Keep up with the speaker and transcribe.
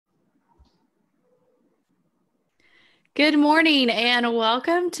Good morning and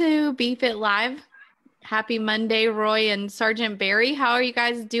welcome to Be Fit Live. Happy Monday, Roy and Sergeant Barry. How are you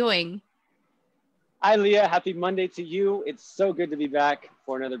guys doing? Hi, Leah. Happy Monday to you. It's so good to be back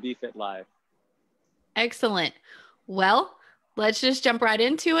for another BFit Live. Excellent. Well, let's just jump right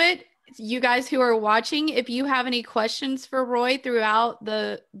into it. You guys who are watching, if you have any questions for Roy throughout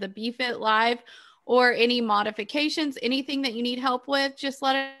the Be Fit Live or any modifications, anything that you need help with, just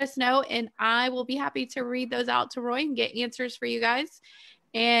let us know and I will be happy to read those out to Roy and get answers for you guys.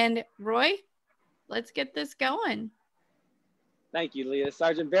 And Roy, let's get this going. Thank you, Leah.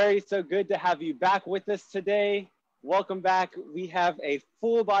 Sergeant Barry, so good to have you back with us today. Welcome back. We have a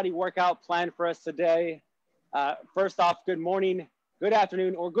full body workout planned for us today. First off, good morning, good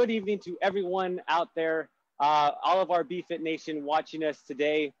afternoon, or good evening to everyone out there, all of our BFit Nation watching us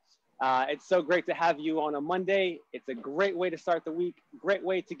today. It's so great to have you on a Monday. It's a great way to start the week, great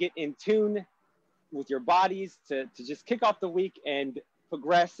way to get in tune with your bodies, to just kick off the week and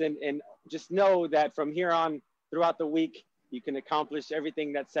progress and just know that from here on throughout the week, you can accomplish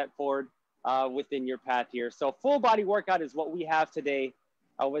everything that's set forward within your path here. So full body workout is what we have today.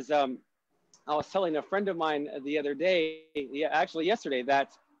 I was telling a friend of mine the other day, actually yesterday,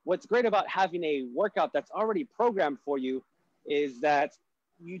 that what's great about having a workout that's already programmed for you is that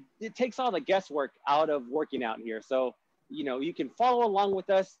it takes all the guesswork out of working out here. So, you know, you can follow along with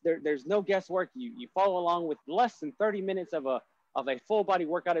us. There's no guesswork. You follow along with less than 30 minutes of a full body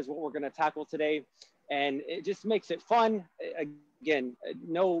workout is what we're going to tackle today. And it just makes it fun. Again,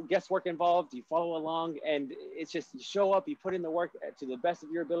 no guesswork involved. You follow along and it's just, you show up, you put in the work to the best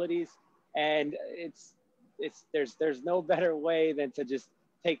of your abilities. And there's no better way than to just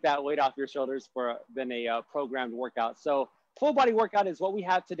take that weight off your shoulders than a programmed workout. So full body workout is what we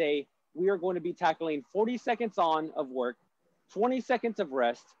have today. We are going to be tackling 40 seconds on of work, 20 seconds of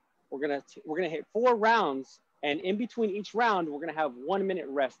rest. We're gonna hit 4 rounds, and in between each round, we're gonna have 1 minute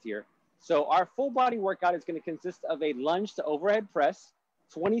rest here. So our full body workout is gonna consist of a lunge to overhead press,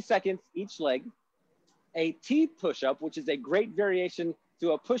 20 seconds each leg, a T push-up, which is a great variation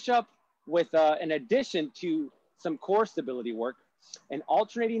to a push-up with an addition to some core stability work, an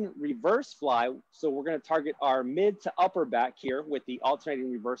alternating reverse fly. So we're going to target our mid to upper back here with the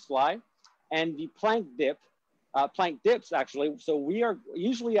alternating reverse fly, and the plank dip, plank dips actually. So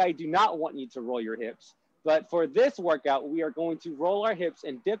usually I do not want you to roll your hips, but for this workout, we are going to roll our hips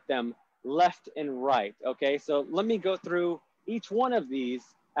and dip them left and right. Okay, so let me go through each one of these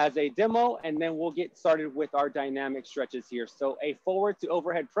as a demo, and then we'll get started with our dynamic stretches here. So a forward to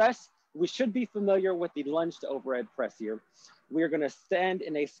overhead press. We should be familiar with the lunge to overhead press here. We are going to stand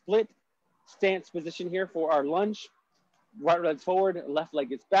in a split stance position here for our lunge. Right leg's forward, left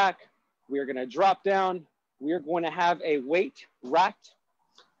leg is back. We are going to drop down. We are going to have a weight racked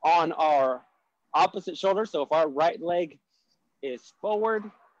on our opposite shoulder. So if our right leg is forward,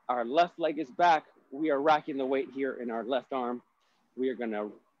 our left leg is back, we are racking the weight here in our left arm. We are going to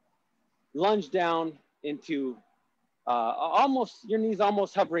lunge down into your knees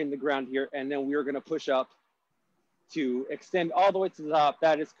almost hovering the ground here, and then we're going to push up to extend all the way to the top.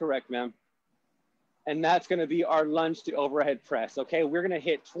 That is correct, ma'am. And that's going to be our lunge to overhead press. Okay, we're going to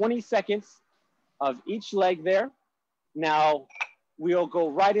hit 20 seconds of each leg there. Now we'll go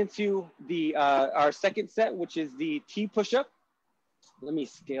right into the our second set, which is the T push-up. Let me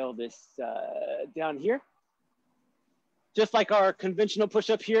scale this down here. Just like our conventional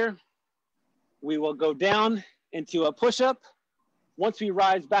push-up here, we will go down into a push-up. Once we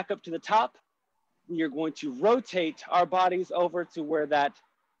rise back up to the top, we are going to rotate our bodies over to where that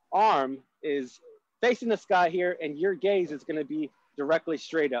arm is facing the sky here, and your gaze is going to be directly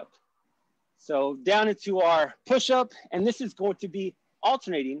straight up. So down into our push-up, and this is going to be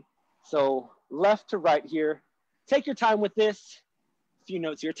alternating. So left to right here. Take your time with this. A few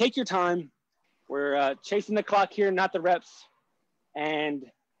notes here. Take your time. We're chasing the clock here, not the reps.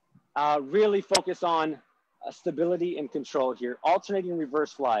 And really focus on stability and control here. Alternating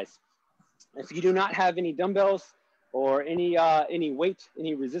reverse flies. If you do not have any dumbbells or any weight,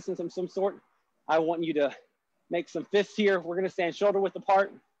 any resistance of some sort, I want you to make some fists here. We're going to stand shoulder width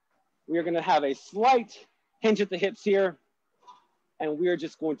apart. We are going to have a slight hinge at the hips here. And we are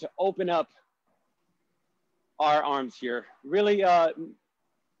just going to open up our arms here. Really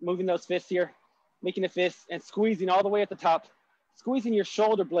moving those fists here, making a fist and squeezing all the way at the top, squeezing your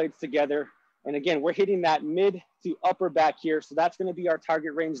shoulder blades together. And again, we're hitting that mid to upper back here. So that's going to be our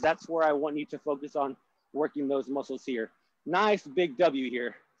target range. That's where I want you to focus on working those muscles here. Nice big W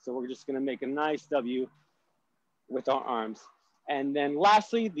here. So we're just going to make a nice W with our arms. And then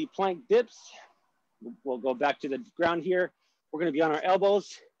lastly, the plank dips. We'll go back to the ground here. We're going to be on our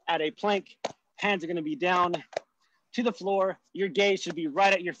elbows at a plank. Hands are going to be down. to the floor. Your gaze should be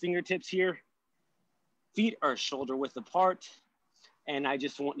right at your fingertips here. Feet are shoulder width apart. And I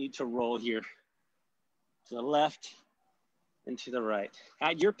just want you to roll here to the left and to the right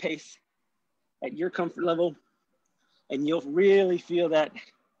at your pace, at your comfort level. And you'll really feel that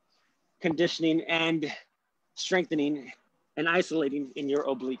conditioning and strengthening and isolating in your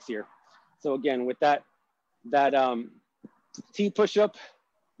obliques here. So again, with that T push-up,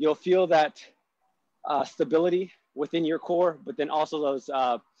 you'll feel that stability within your core, but then also those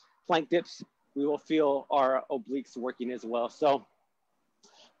plank dips, we will feel our obliques working as well. So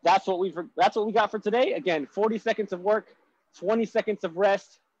that's what we got for today. Again, 40 seconds of work, 20 seconds of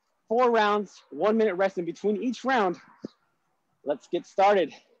rest, 4 rounds, 1 minute rest in between each round. Let's get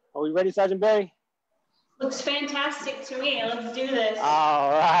started. Are we ready, Sergeant Barry? Looks fantastic to me. Let's do this.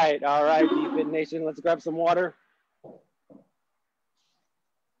 All right, BFit Nation. Let's grab some water.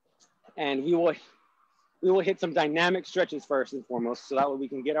 And we will hit some dynamic stretches first and foremost, so that way we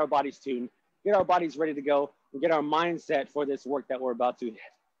can get our bodies tuned, get our bodies ready to go, and get our mindset for this work that we're about to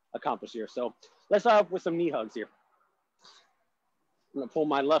accomplish here. So let's start off with some knee hugs here. I'm gonna pull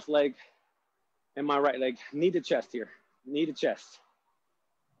my left leg and my right leg, knee to chest here, knee to chest.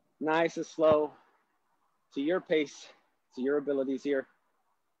 Nice and slow, to your pace, to your abilities here.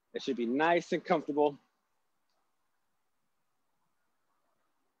 It should be nice and comfortable.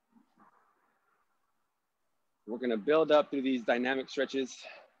 We're gonna build up through these dynamic stretches.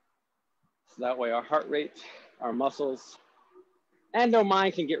 So that way our heart rate, our muscles, and our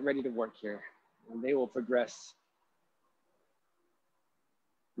mind can get ready to work here. And they will progress.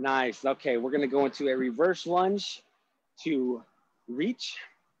 Nice, okay, we're gonna go into a reverse lunge to reach.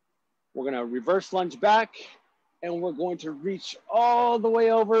 We're gonna reverse lunge back, and we're going to reach all the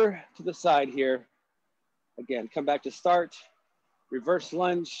way over to the side here. Again, come back to start, reverse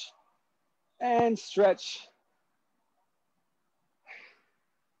lunge, and stretch.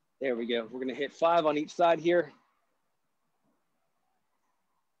 There we go. We're gonna hit 5 on each side here.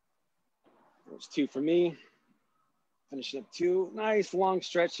 There's 2 for me. Finishing up 2. Nice long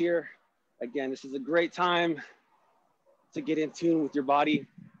stretch here. Again, this is a great time to get in tune with your body.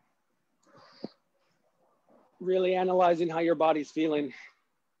 Really analyzing how your body's feeling.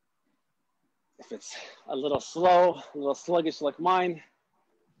 If it's a little slow, a little sluggish like mine,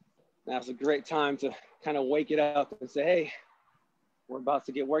 now's a great time to kind of wake it up and say, hey, we're about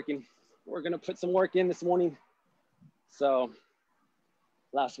to get working. We're gonna put some work in this morning. So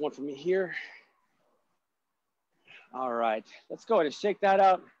last one for me here. All right, let's go ahead and shake that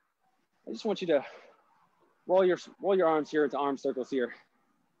out. I just want you to roll your arms here into arm circles here.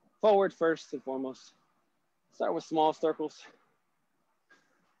 Forward first and foremost. Start with small circles.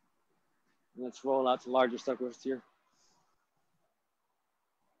 Let's roll out to larger circles here.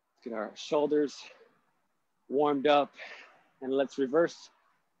 Let's get our shoulders warmed up, and let's reverse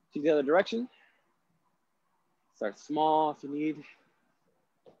to the other direction. Start small if you need,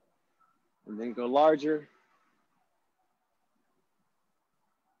 and then go larger.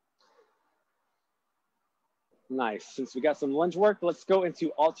 Nice. Since we got some lunge work, let's go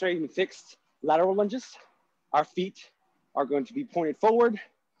into alternating fixed lateral lunges. Our feet are going to be pointed forward,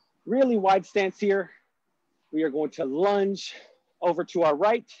 really wide stance here. We are going to lunge over to our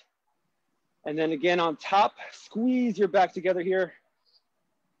right. And then again on top, squeeze your back together here.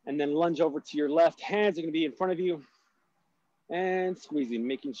 And then lunge over to your left. Hands are gonna be in front of you. And squeezing,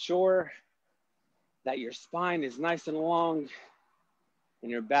 making sure that your spine is nice and long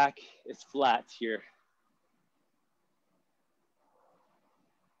and your back is flat here.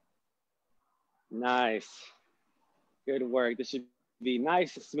 Nice. Good work. This should be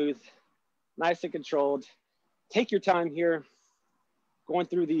nice and smooth, nice and controlled. Take your time here, going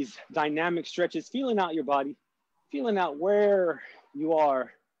through these dynamic stretches, feeling out your body, feeling out where you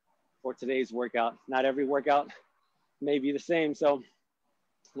are for today's workout. Not every workout may be the same, so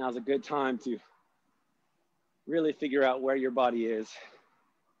now's a good time to really figure out where your body is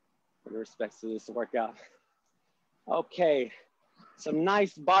with respect to this workout. Okay, some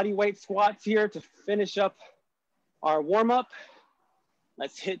nice body weight squats here to finish up our warm-up.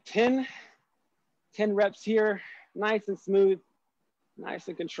 Let's hit 10 reps here, nice and smooth, nice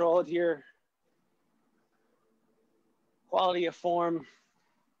and controlled here. Quality of form.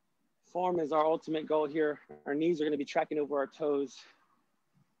 Form is our ultimate goal here. Our knees are gonna be tracking over our toes.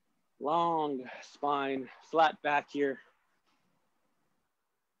 Long spine, flat back here.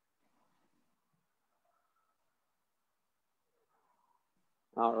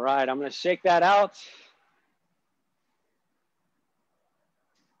 All right, I'm gonna shake that out.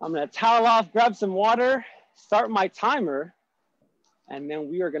 I'm gonna towel off, grab some water, start my timer, and then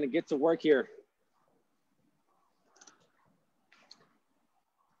we are gonna get to work here.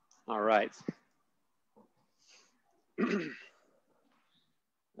 All right. Let's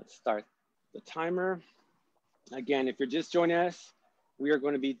start the timer. Again, if you're just joining us, we are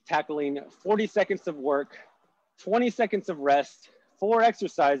going to be tackling 40 seconds of work, 20 seconds of rest, 4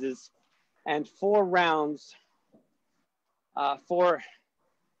 exercises, and 4 rounds for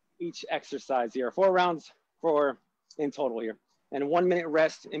each exercise here. 4 rounds for in total here. And 1 minute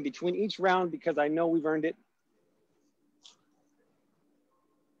rest in between each round because I know we've earned it.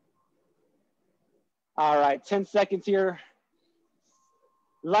 All right, 10 seconds here.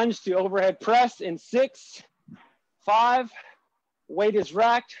 Lunge to overhead press in 6, 5, weight is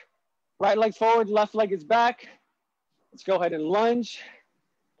racked, right leg forward, left leg is back. Let's go ahead and lunge.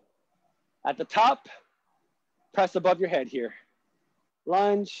 At the top, press above your head here.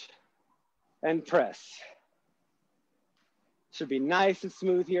 Lunge and press. Should be nice and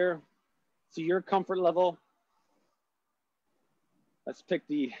smooth here to your comfort level. Let's pick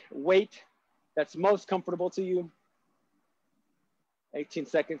the weight that's most comfortable to you. 18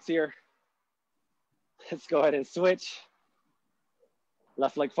 seconds here. Let's go ahead and switch.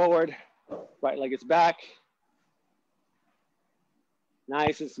 Left leg forward, right leg is back.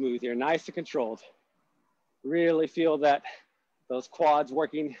 Nice and smooth here, nice and controlled. Really feel that those quads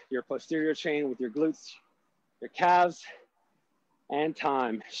working your posterior chain with your glutes, your calves, and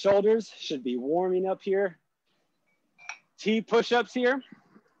time. Shoulders should be warming up here. T push-ups here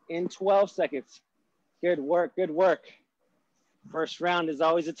in 12 seconds. Good work, good work. First round is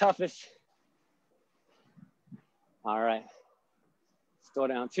always the toughest. All right, let's go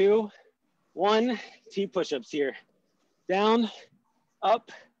down 2, 1, T push-ups here. Down,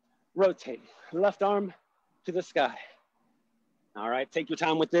 up, rotate. Left arm to the sky. All right, take your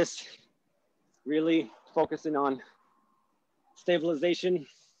time with this. Really focusing on stabilization.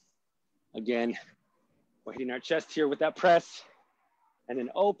 Again, we're hitting our chest here with that press. And then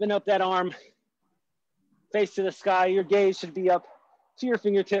open up that arm, face to the sky. Your gaze should be up to your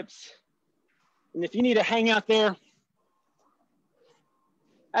fingertips. And if you need to hang out there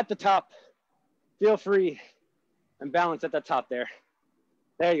at the top, feel free and balance at the top there.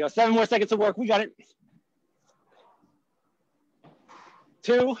 There you go, 7 more seconds of work, we got it.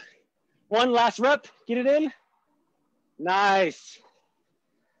 2, 1, last rep, get it in. Nice.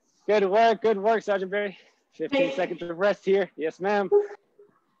 Good work, Sergeant Barry. 15 seconds of rest here. Yes, ma'am.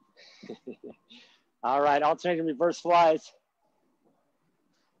 All right, alternating reverse flies.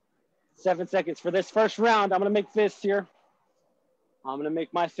 7 seconds for this first round. I'm gonna make fists here. I'm gonna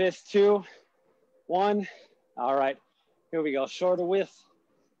make my fist 2, 1. All right, here we go, shoulder width.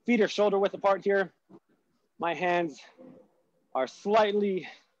 Feet are shoulder width apart here. My hands are slightly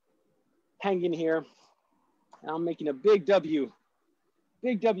hanging here. And I'm making a big W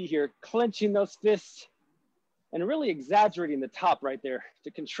here, clenching those fists and really exaggerating the top right there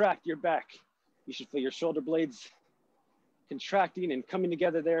to contract your back. You should feel your shoulder blades contracting and coming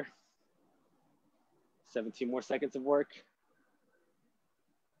together there. 17 more seconds of work.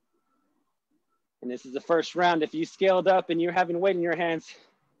 And this is the first round. If you scaled up and you're having weight in your hands,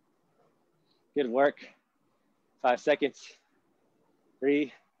 good work. 5 seconds.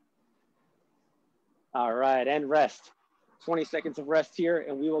 3. All right, and rest. 20 seconds of rest here,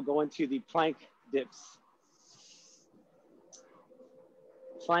 and we will go into the plank dips.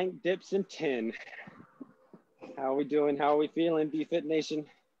 Plank dips in 10. How are we doing? How are we feeling, BFit Nation?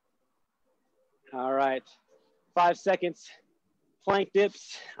 All right, 5 seconds. Plank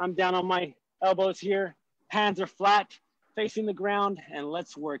dips. I'm down on my elbows here. Hands are flat, facing the ground, and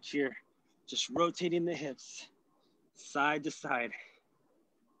let's work here. Just rotating the hips, side to side.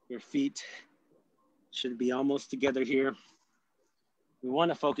 Your feet should be almost together here. We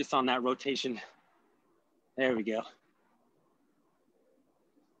want to focus on that rotation. There we go.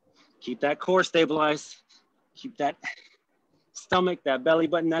 Keep that core stabilized. Keep that stomach, that belly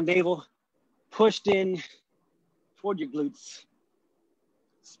button, that navel pushed in toward your glutes.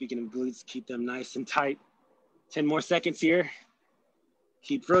 Speaking of glutes, keep them nice and tight. 10 more seconds here.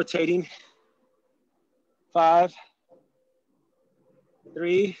 Keep rotating. 5,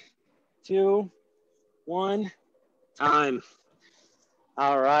 3, 2, 1, time.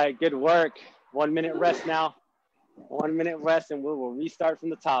 All right, good work. 1 minute rest now. 1 minute rest and we will restart from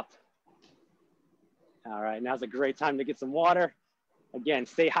the top. All right, now's a great time to get some water. Again,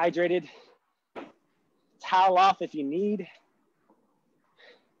 stay hydrated. Towel off if you need.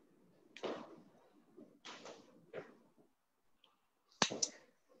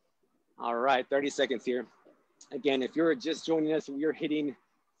 All right, 30 seconds here. Again, if you're just joining us, we are hitting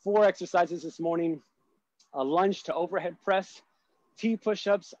 4 exercises this morning: a lunge to overhead press, T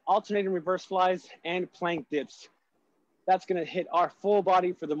push-ups, alternating reverse flies, and plank dips. That's gonna hit our full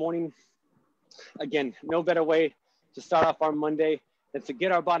body for the morning. Again, no better way to start off our Monday than to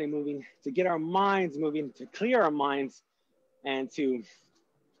get our body moving, to get our minds moving, to clear our minds, and to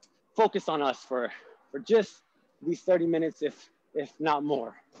focus on us for just these 30 minutes, if not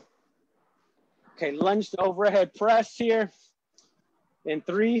more. Okay, lunge to overhead press here. In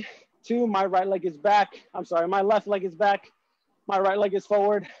 3, 2, my right leg is back. I'm sorry, my left leg is back. My right leg is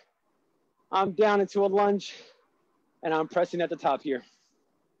forward. I'm down into a lunge, and I'm pressing at the top here.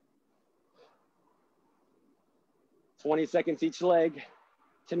 20 seconds each leg.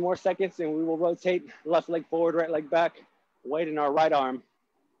 10 more seconds, and we will rotate left leg forward, right leg back. Weight in our right arm.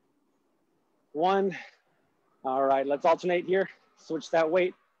 1. All right, let's alternate here. Switch that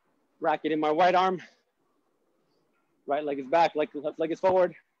weight. Rack it in my right arm. Right leg is back, left leg is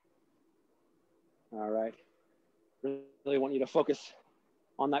forward. All right. Really want you to focus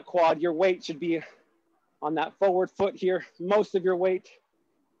on that quad. Your weight should be on that forward foot here. Most of your weight.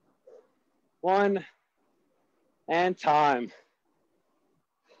 1, and time.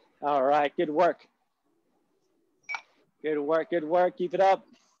 All right, good work. Good work, good work. Keep it up.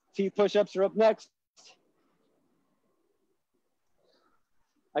 T push-ups are up next.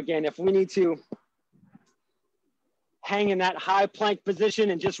 Again, if we need to hang in that high plank position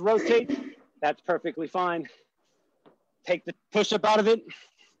and just rotate, that's perfectly fine. Take the push-up out of it.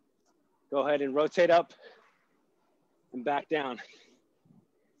 Go ahead and rotate up and back down.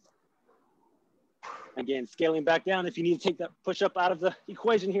 Again, scaling back down. If you need to take that push-up out of the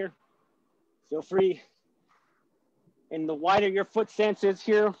equation here, feel free. And the wider your foot stance is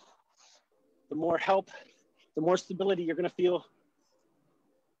here, the more help, the more stability you're gonna feel.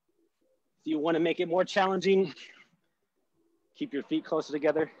 If you wanna make it more challenging, keep your feet closer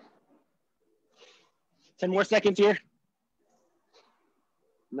together. 10 more seconds here.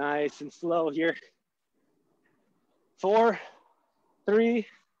 Nice and slow here. 4, 3,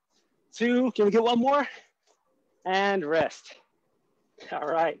 2, can we get one more? And rest. All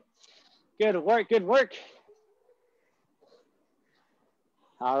right, good work, good work.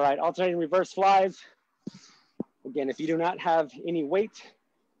 All right, alternating reverse flies. Again, if you do not have any weight,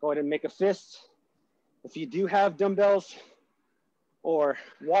 go ahead and make a fist. If you do have dumbbells or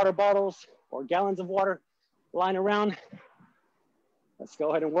water bottles or gallons of water lying around, let's go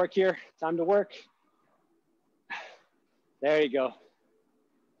ahead and work here. Time to work. There you go.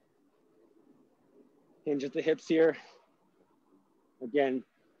 Hinge at the hips here. Again,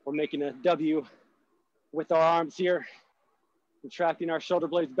 we're making a W with our arms here, contracting our shoulder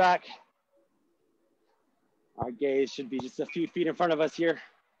blades back. Our gaze should be just a few feet in front of us here,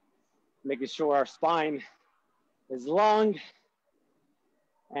 making sure our spine is long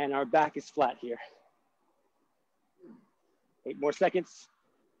and our back is flat here. 8 more seconds.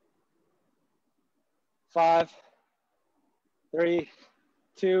 5, 3,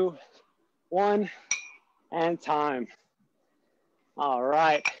 2, 1, and time. All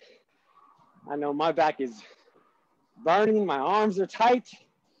right. I know my back is burning, my arms are tight.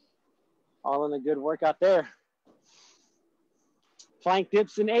 All in a good workout there. Plank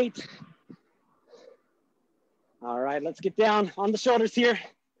dips in 8. All right, let's get down on the shoulders here.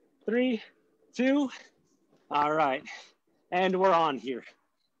 3, 2, all right. And we're on here.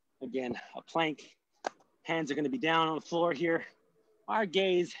 Again, a plank. Hands are gonna be down on the floor here. Our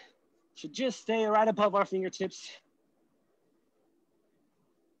gaze should just stay right above our fingertips.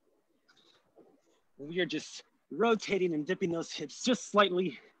 We are just rotating and dipping those hips just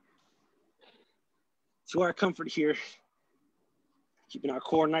slightly to our comfort here. Keeping our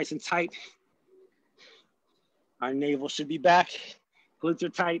core nice and tight. Our navel should be back. Glutes are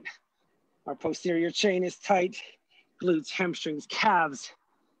tight. Our posterior chain is tight. Glutes, hamstrings, calves.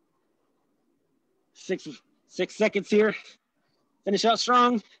 6 seconds here. Finish out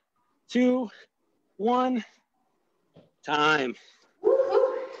strong. 2, 1, time.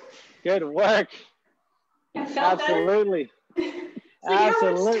 Good work. I felt Absolutely.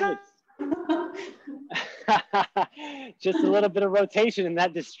 Absolutely. Just a little bit of rotation, and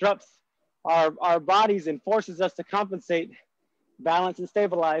that disrupts our bodies and forces us to compensate, balance, and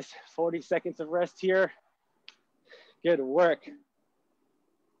stabilize. 40 seconds of rest here. Good work.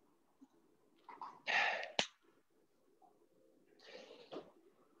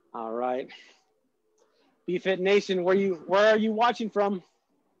 All right. BFit Nation, where are you watching from?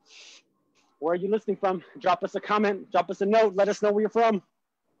 Where are you listening from? Drop us a comment, drop us a note, let us know where you're from.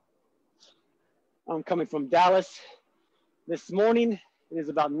 I'm coming from Dallas. This morning, it is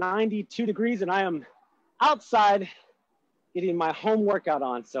about 92 degrees and I am outside getting my home workout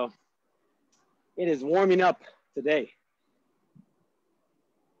on. So it is warming up today.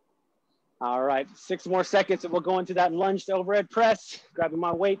 All right, 6 more seconds and we'll go into that lunge to overhead press. Grabbing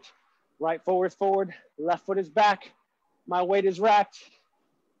my weight, right foot is forward, left foot is back. My weight is wrapped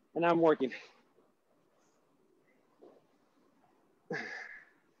and I'm working.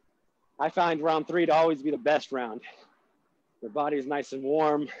 I find round 3 to always be the best round. Your body is nice and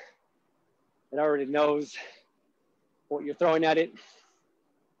warm. It already knows what you're throwing at it.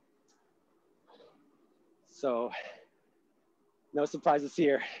 So no surprises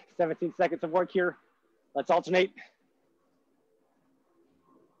here. 17 seconds of work here. Let's alternate.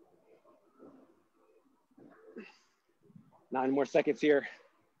 Nine more seconds here.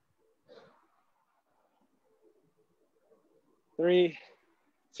 3,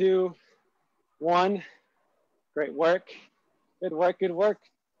 2, 1. Great work. Good work, good work.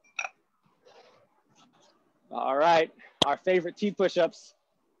 All right, our favorite T push-ups.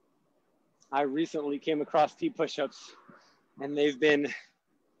 I recently came across T push-ups and they've been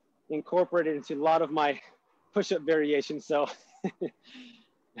incorporated into a lot of my push-up variations. So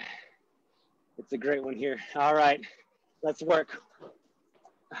it's a great one here. All right, let's work.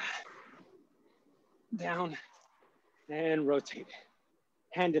 Down and rotate.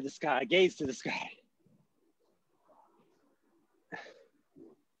 Hand to the sky, gaze to the sky.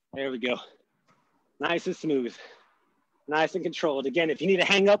 There we go. Nice and smooth, nice and controlled. Again, if you need to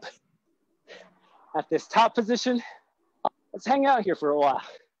hang up at this top position, let's hang out here for a while.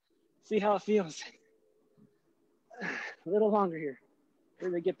 See how it feels. A little longer here.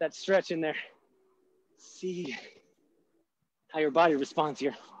 Really get that stretch in there. See how your body responds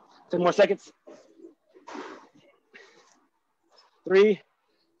here. 10 more seconds. 3,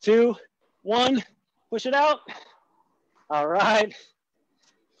 2, 1. Push it out. All right.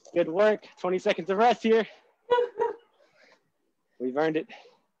 Good work. 20 seconds of rest here. We've earned it.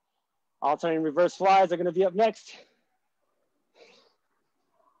 Alternating reverse flies are going to be up next.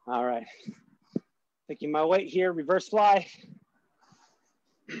 All right. Picking my weight here, reverse fly.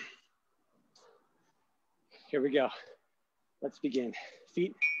 Here we go. Let's begin.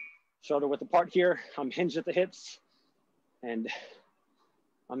 Feet shoulder width apart here. I'm hinged at the hips and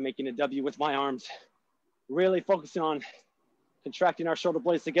I'm making a W with my arms. Really focusing on contracting our shoulder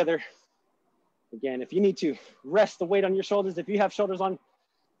blades together. Again, if you need to rest the weight on your shoulders, if you have shoulders on,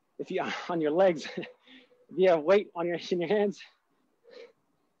 on your legs, if you have weight on in your hands,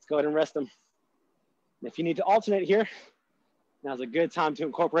 let's go ahead and rest them. And if you need to alternate here, now's a good time to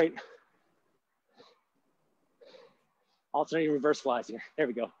incorporate alternating reverse flies here. There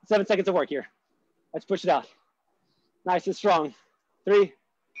we go. 7 seconds of work here. Let's push it out. Nice and strong. 3,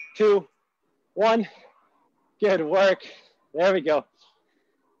 2, 1. Good work. There we go.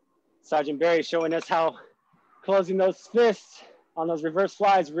 Sergeant Barry showing us how closing those fists on those reverse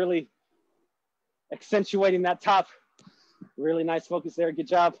flies, really accentuating that top. Really nice focus there. Good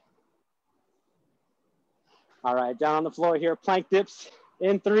job. All right, down on the floor here. Plank dips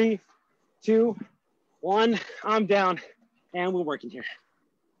in 3, 2, 1. I'm down and we're working here.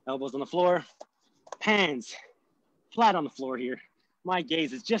 Elbows on the floor, hands flat on the floor here. My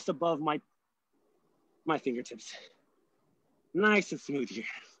gaze is just above my fingertips. Nice and smooth here.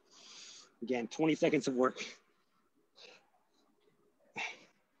 Again, 20 seconds of work.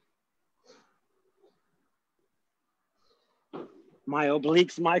 My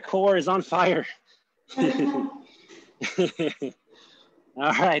obliques, my core is on fire. All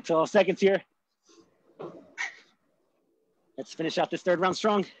right, 12 seconds here. Let's finish out this third round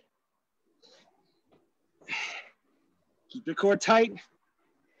strong. Keep your core tight.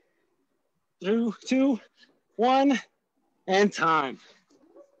 3, 2, 1, and time.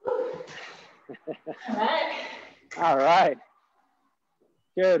 All right.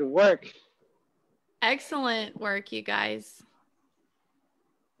 Good work. Excellent work, you guys.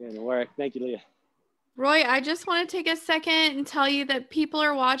 Good work. Thank you, Leah. Roy, I just want to take a second and tell you that people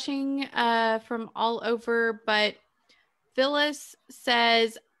are watching from all over, but Phyllis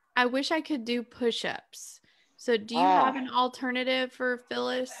says, I wish I could do push-ups. So do you have an alternative for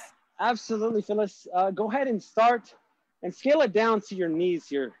Phyllis? Absolutely, Phyllis. Go ahead and start and scale it down to your knees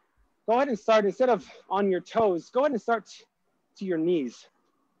here. Go ahead and start, instead of on your toes, go ahead and start to your knees.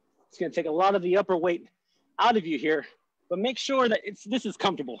 It's going to take a lot of the upper weight out of you here, but make sure that this is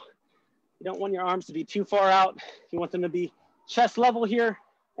comfortable. You don't want your arms to be too far out. You want them to be chest level here,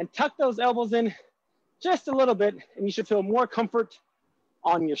 and tuck those elbows in just a little bit, and you should feel more comfort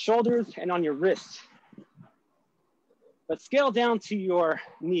on your shoulders and on your wrists. But scale down to your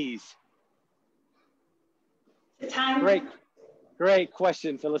knees. The time. Great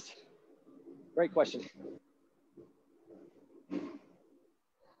question, Phyllis. Great question.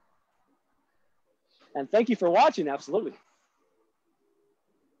 And thank you for watching, absolutely.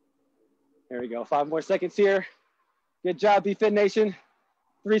 There we go. 5 more seconds here. Good job, BFit Nation.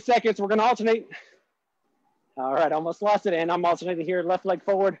 3 seconds. We're going to alternate. All right, almost lost it. And I'm alternating here. Left leg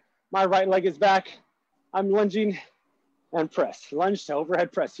forward. My right leg is back. I'm lunging and press. Lunge to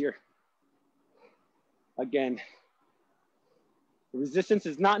overhead press here. Again, resistance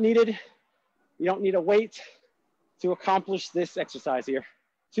is not needed. You don't need a weight to accomplish this exercise here.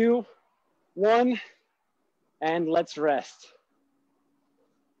 2, 1, and let's rest.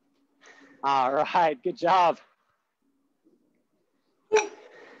 All right, good job.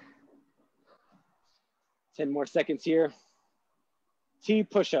 10 more seconds here. T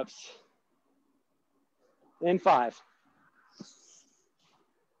push-ups. In 5.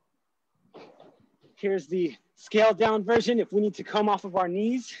 Here's the scaled down version if we need to come off of our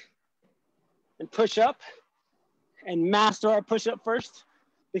knees and push up and master our push-up first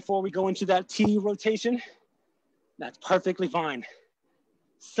before we go into that T rotation. That's perfectly fine.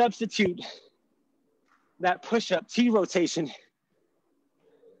 Substitute that push-up T rotation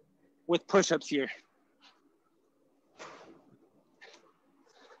with push-ups here.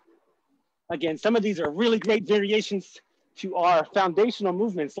 Again, some of these are really great variations to our foundational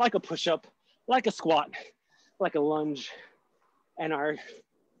movements, like a push-up, like a squat, like a lunge, and our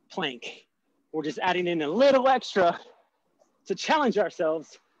plank. We're just adding in a little extra to challenge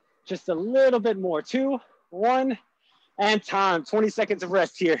ourselves just a little bit more. 2, 1, and time. 20 seconds of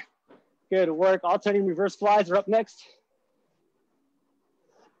rest here. Good work. Alternating reverse flies are up next.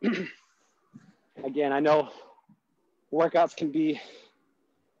 Again, I know workouts can be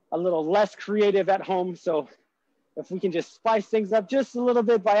a little less creative at home, so if we can just spice things up just a little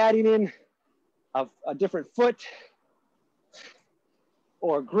bit by adding in a different foot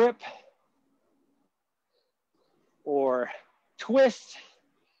or grip or twist,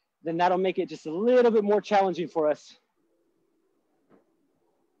 then that'll make it just a little bit more challenging for us,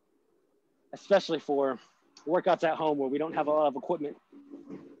 especially for workouts at home where we don't have a lot of equipment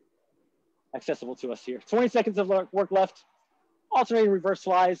accessible to us here. 20 seconds of work left. Alternating reverse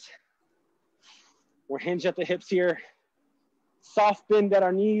flies. We're hinged at the hips here. Soft bend at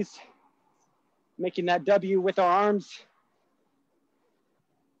our knees, making that W with our arms.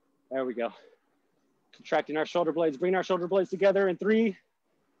 There we go. Contracting our shoulder blades, bring our shoulder blades together in 3,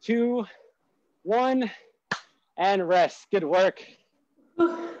 2, 1, and rest. Good work.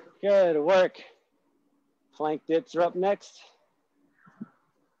 Good work. Plank dips are up next.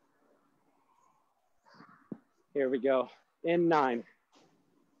 Here we go. In 9.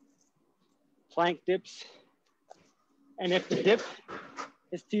 Plank dips. And if the dip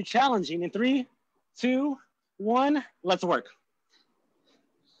is too challenging, in 3, 2, 1, let's work.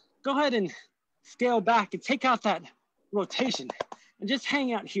 Go ahead and scale back and take out that rotation and just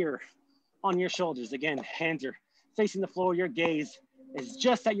hang out here on your shoulders. Again, hands are facing the floor. Your gaze is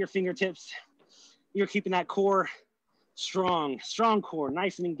just at your fingertips. You're keeping that core strong core,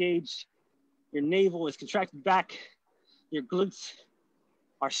 nice and engaged. Your navel is contracted back. Your glutes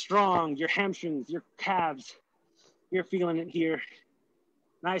are strong. Your hamstrings, your calves, you're feeling it here.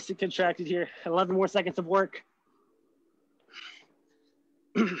 Nice and contracted here. 11 more seconds of work.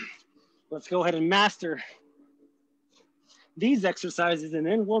 Let's go ahead and master these exercises, and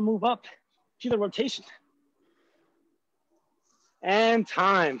then we'll move up to the rotation. And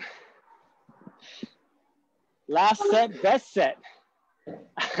time. Last set, best set.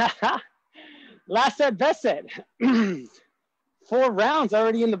 Last set, best set. 4 rounds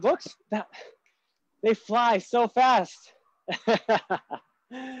already in the books. They fly so fast.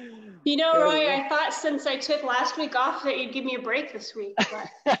 You know, Roy, I thought since I took last week off that you'd give me a break this week,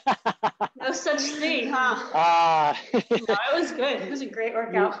 but no such thing, huh? No, it was good. It was a great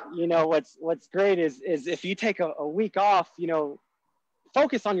workout. You know, what's great is if you take a week off, you know,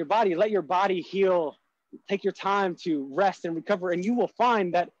 focus on your body, let your body heal, take your time to rest and recover, and you will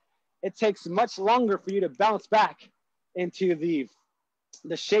find that it takes much longer for you to bounce back into the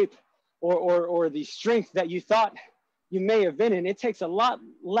shape or the strength that you thought you may have been in. It takes a lot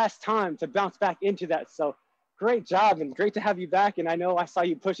less time to bounce back into that. So great job, and great to have you back. And I know I saw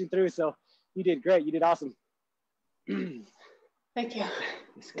you pushing through, so you did great. You did awesome. Thank you.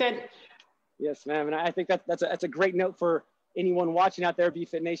 It's good. Yes, ma'am. And I think that's a great note for anyone watching out there,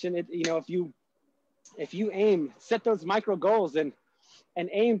 BFit Nation. You know, if you aim, set those micro goals and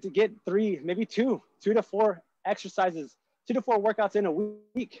aim to get 3, maybe 2 to 4 exercises, 2 to 4 workouts in a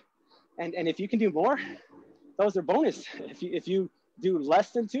week. And if you can do more, those are bonus. If you do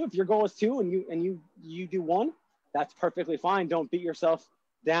less than 2, if your goal is 2 and you do 1, that's perfectly fine. Don't beat yourself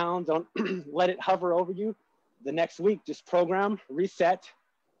down. Don't let it hover over you. The next week, just program, reset,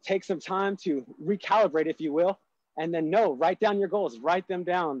 take some time to recalibrate, if you will, And then write down your goals, write them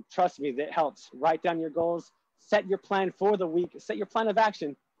down. Trust me, that helps. Write down your goals, set your plan for the week, set your plan of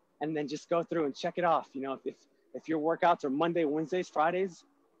action, and then just go through and check it off. You know, if your workouts are Monday, Wednesdays, Fridays,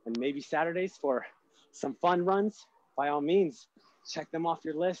 and maybe Saturdays for some fun runs, by all means, check them off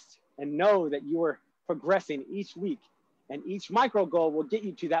your list and know that you are progressing each week, and each micro goal will get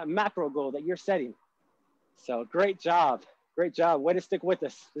you to that macro goal that you're setting. So great job. Great job. Way to stick with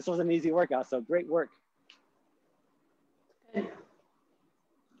us. This was an easy workout, so great work.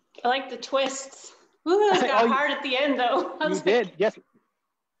 I like the twists. Ooh, that got hard at the end, though. You did, yes.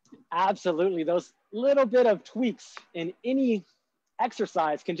 Absolutely. Those little bit of tweaks in any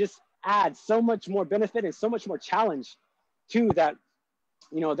exercise can just add so much more benefit and so much more challenge to that,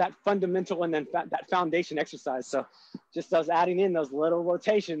 you know, that fundamental and then that foundation exercise. So just those adding in those little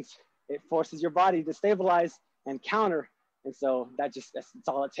rotations, it forces your body to stabilize and counter. And so that's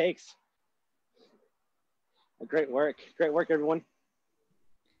all it takes. Great work. Great work, everyone.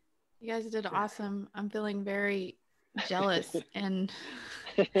 You guys did awesome. I'm feeling very jealous and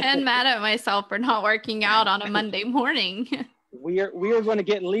mad at myself for not working out on a Monday morning. We are going to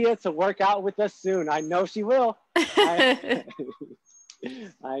get Leah to work out with us soon. I know she will. I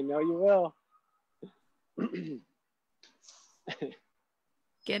know you will.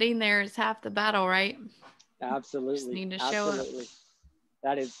 Getting there is half the battle, right? Absolutely. Just need to show up.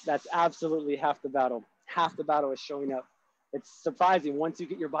 That's absolutely half the battle. Half the battle is showing up. It's surprising once you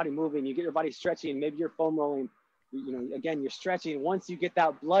get your body moving, you get your body stretching, maybe you're foam rolling, you know, again, you're stretching. Once you get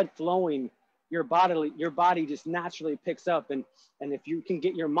that blood flowing, your body just naturally picks up. And if you can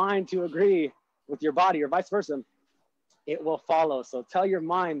get your mind to agree with your body or vice versa, it will follow. So tell your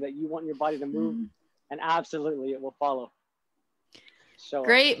mind that you want your body to move, and absolutely it will follow.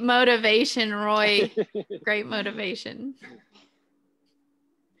 Great motivation, Roy. Great motivation.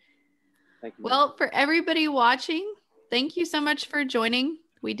 Thank you. Well, for everybody watching, thank you so much for joining.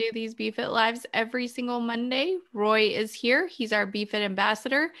 We do these BFit Lives every single Monday. Roy is here. He's our BFit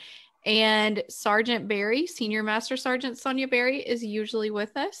ambassador. And Sergeant Barry, Senior Master Sergeant Sonia Barry, is usually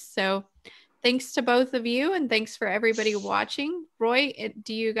with us. So thanks to both of you, and thanks for everybody watching. Roy,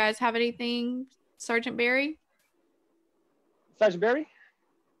 do you guys have anything, Sergeant Barry? Sergeant Barry?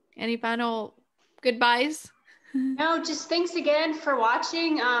 Any final goodbyes? No, just thanks again for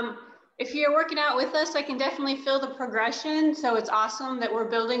watching. If you're working out with us, I can definitely feel the progression. So it's awesome that we're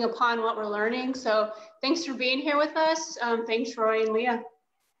building upon what we're learning. So thanks for being here with us. Thanks, Roy and Leah.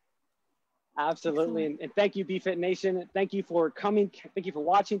 Absolutely. And thank you, BFit Nation. Thank you for coming. Thank you for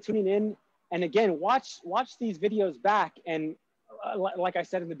watching, tuning in. And again, watch these videos back. And like I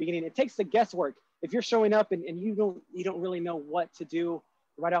said in the beginning, it takes the guesswork. If you're showing up and you don't really know what to do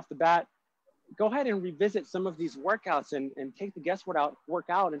right off the bat, go ahead and revisit some of these workouts and take the guesswork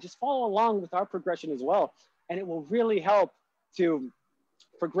out and just follow along with our progression as well. And it will really help to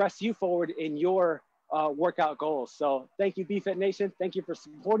progress you forward in your workout goals. So thank you, BFit Nation. Thank you for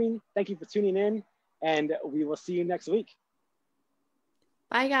supporting. Thank you for tuning in, and we will see you next week.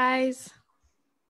 Bye, guys.